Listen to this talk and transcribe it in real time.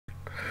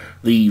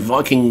The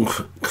Viking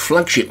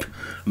Flagship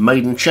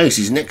Maiden Chase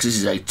is next. This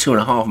is a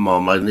 2.5 mile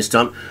maiden this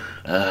time.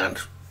 And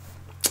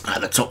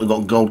at the top we've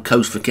got Gold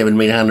Coast for Kevin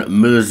Meehan,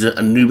 Mirza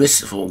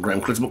Anubis for Graham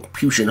Clutterbuck,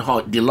 Pushin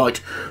Height Delight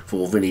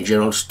for Vinnie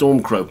Gerard,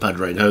 Stormcrow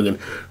Padraig Hogan,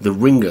 The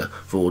Ringer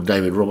for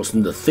David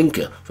Robertson, The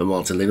Thinker for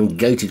Martin Lidham,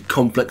 Gated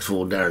Complex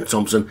for Darren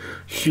Thompson,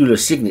 Hewler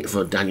Signet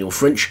for Daniel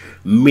French,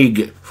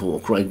 Mig for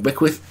Craig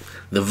Beckwith,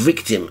 The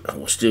Victim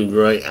for Stu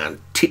Gray,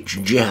 and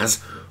Titch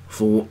Jazz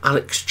for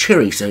Alex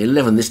Cherry. So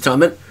 11 this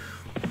time then.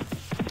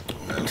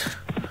 And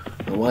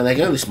away they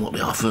go. This might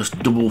be our first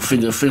double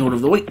figure field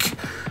of the week.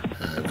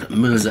 And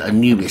Mirza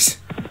Anubis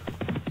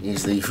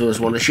is the first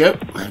one to show.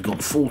 They've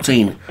got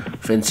 14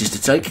 fences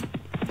to take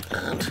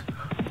and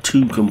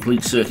 2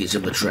 complete circuits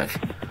of the track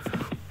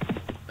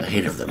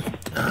ahead of them.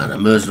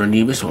 And Mirza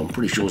Anubis, who I'm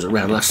pretty sure was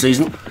around last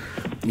season,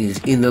 is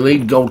in the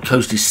lead. Gold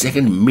Coast is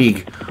second.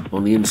 Mig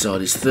on the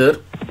inside is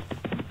third.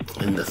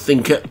 And The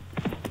Thinker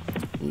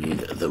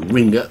with The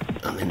Ringer,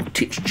 and then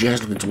Titch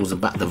Jazz looking towards the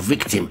back. The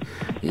Victim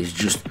is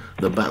just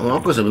the back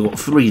marker, so we've got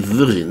 3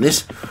 thus in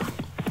this.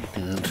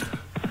 And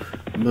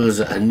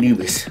Mirza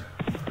Anubis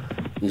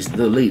is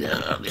the leader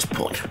at this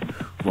point,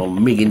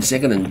 from Mig in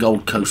second and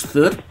Gold Coast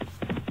third,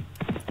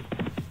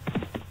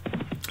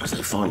 as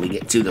they finally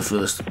get to the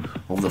first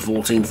of the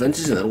 14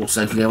 fences, and they're all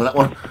safely over that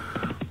one,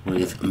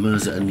 with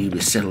Mirza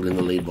Anubis settled in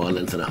the lead by a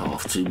length and a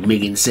half to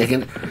Mig in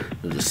second.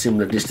 There's a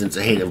similar distance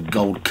ahead of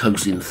Gold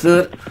Coast in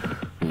third,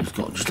 who's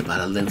got just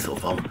about a length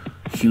up on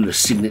Hewler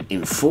Signet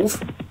in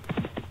fourth,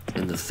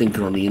 and The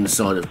Thinker on the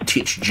inside of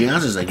Titch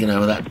Jazz as they get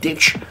over that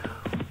ditch.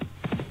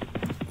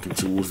 Looking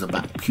towards the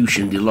back,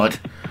 Pushin Delight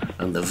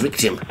and The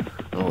Victim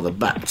are the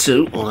back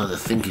two, although The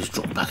Thinker's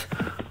dropped back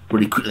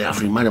pretty quickly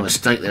after he made a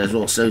mistake there as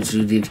well. So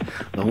too did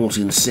the horse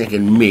in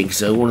second, Mig.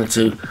 So 1 or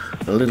 2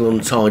 a little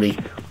untidy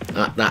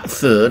at that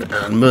third,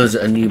 and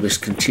Mirza Anubis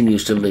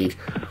continues to lead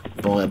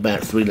by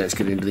about 3 lengths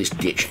getting into this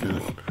ditch.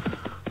 And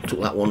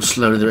took that one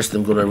slowly, the rest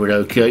of them got over it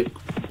okay,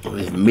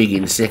 with Mig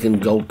in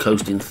second, Gold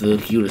Coast in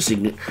third, Hewler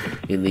Signet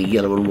in the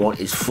yellow and white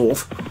is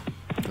fourth,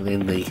 and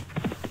then the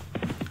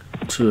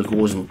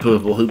turquoise and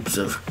purple hoops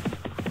of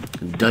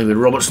David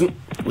Robertson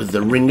with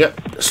The Ringer,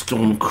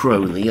 Storm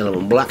Crow in the yellow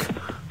and black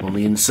on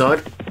the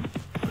inside,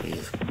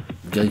 with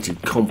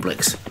Gated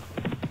Complex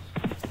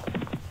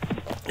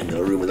in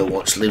the room with the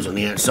white sleeves on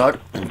the outside,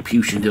 and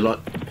Pushin Delight,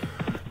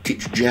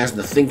 Titch Jazz,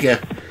 The Thinker,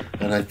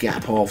 and a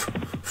gap of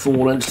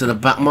 4 lengths to the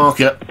back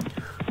marker,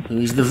 who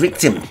is The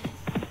Victim.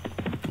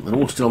 They're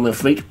all still on their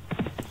feet,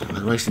 and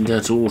they're racing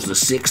down towards the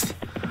 6th.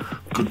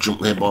 Good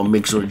jump there by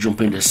Mig, sort of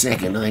jump into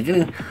second, and they're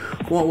getting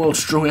quite well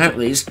strung out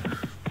these.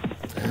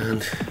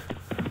 And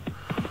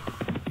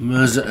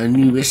Mirza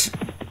Anubis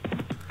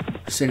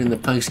setting the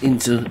pace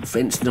into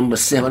fence number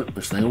 7,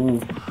 which they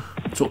all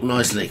took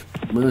nicely.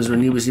 Mirza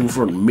Anubis in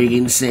front, Mig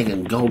in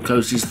second, Gold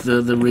Coast is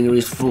third, The Ringer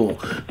is 4.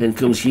 Then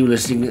comes Hewler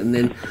Signet, and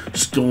then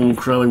Storm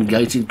Crow and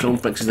Gated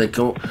Complex as they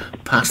come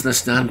past the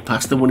stand,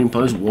 past the winning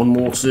post. 1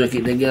 more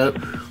circuit to go.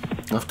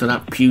 After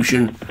that,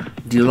 Pushin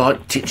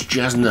Delight, Titch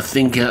Jazz and The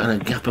Thinker, and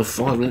a gap of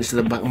 5 lengths to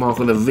the back mark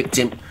of The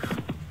Victim,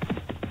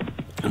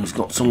 who's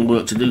got some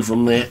work to do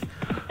from there.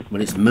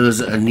 But it's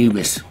Mirza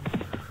Anubis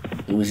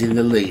who is in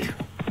the lead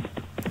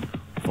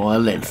by a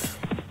length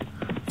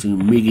to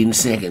Mig in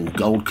second,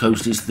 Gold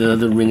Coast is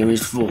third, The Ringer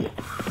is 4.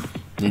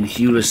 Then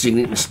Hewler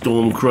Signet and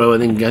Storm Crow,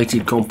 and then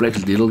Gated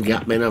Complex, little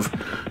gap then of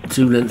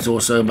 2 lengths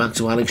or so back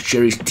to Alex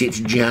Cherry's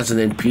Titch Jazz, and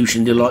then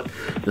Pushin Delight.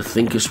 The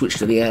Thinker switched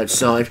to the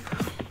outside,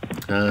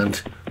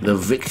 and The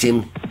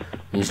Victim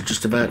is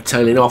just about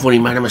tailing off when he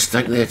made a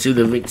mistake there to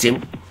The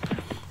Victim.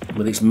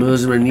 But it's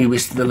Mirza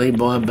Anubis in the lead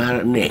by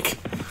about a neck.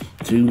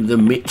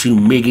 To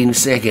Mig in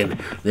second,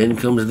 then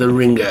comes The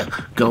Ringer.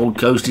 Gold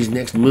Coast is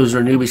next. Mirza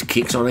Anubis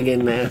kicks on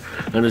again now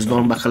and has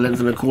gone back a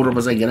length and a quarter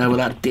as they get over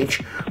that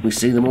ditch. We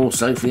see them all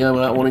safely over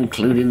that one,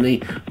 including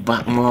the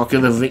back marker,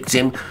 The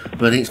Victim.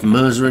 But it's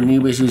Mirza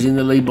Anubis who's in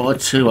the lead by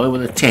 2 over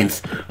the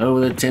 10th.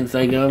 Over the 10th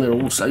they go, they're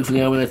all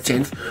safely over the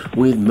 10th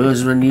with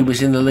Mirza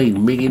Anubis in the lead.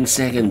 Mig in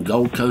second,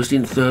 Gold Coast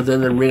in third,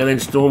 then The Ringer, then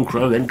Storm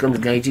Crow, then comes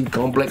Gated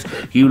Complex.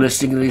 Hewler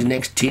Signet is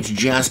next, Titch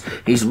Jazz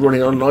is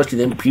running on nicely,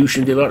 then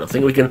Pushin Delight. I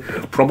think we can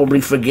probably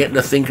forget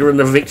The Thinker and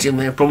The Victim,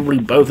 they're probably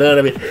both out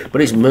of it,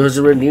 but it's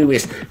Mirza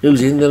Anubis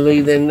who's in the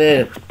lead then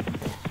there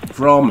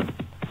from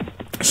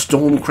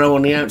Storm Crow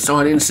on the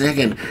outside in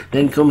second.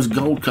 Then comes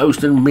Gold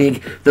Coast and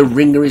Mig. The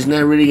Ringer is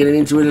now really getting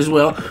into it as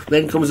well.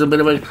 Then comes a bit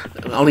of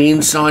a, on the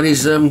inside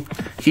is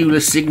Hewler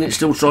Signet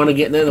still trying to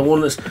get there. The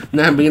one that's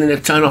now beginning to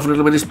turn off a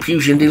little bit is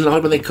Pushin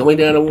Delight, but they're coming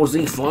down towards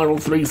the final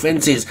 3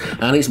 fences,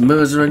 and it's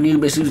Mirza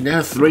Anubis who's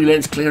now 3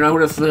 lengths clear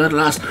over the third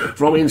last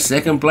from in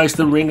second place.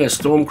 The Ringer,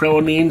 Storm Crow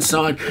on the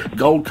inside.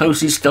 Gold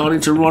Coast is starting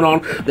to run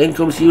on. Then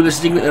comes Hewler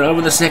Signet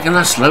over the second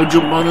last. Slow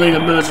jump by the leader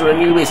Mirza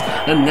Anubis,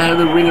 and now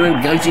The Ringer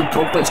and Gated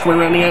Complex coming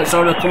around on the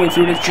outside are coming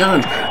through the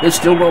challenge. They've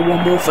still got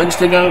one more fence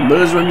to go.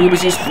 Mercer and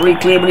Nubis is 3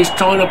 clear, but he's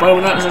tying up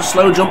over that. It's a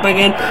slow jump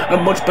again.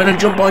 A much better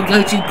jump by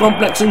Gated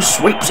Complex, who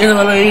sweeps into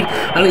the lead.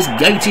 And it's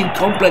Gated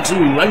Complex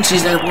who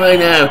races that way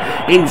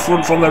now in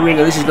front from the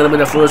ringer. This is going to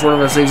be the first one of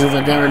the season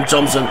for Darren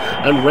Thompson.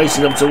 And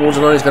racing up towards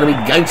the line is going to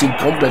be Gated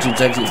Complex who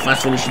takes it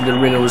fast, finishing the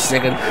ringer was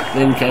second.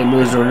 Then came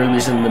Mercer and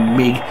Nubis and the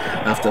MiG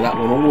after that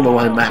one, all the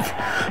way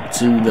back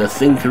to the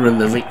Thinker and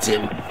the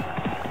Victim.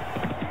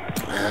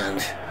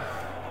 And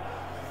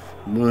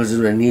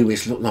Mercer and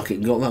Nubis looked like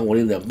it got that one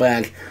in the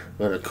bag,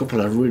 but a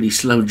couple of really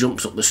slow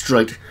jumps up the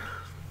straight,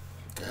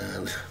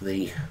 and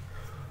the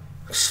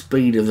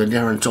speed of the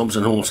Darren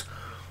Thompson horse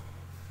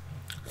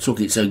took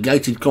it. So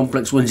Gated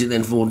Complex wins it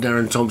then for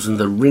Darren Thompson.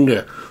 The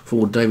ringer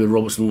for David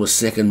Robertson was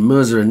second.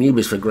 Mercer and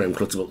Nubis for Graham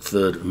Clutterbuck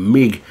third.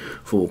 MiG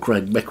for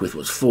Craig Beckwith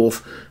was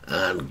fourth,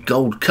 and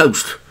Gold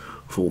Coast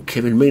for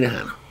Kevin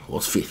Minahan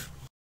was fifth.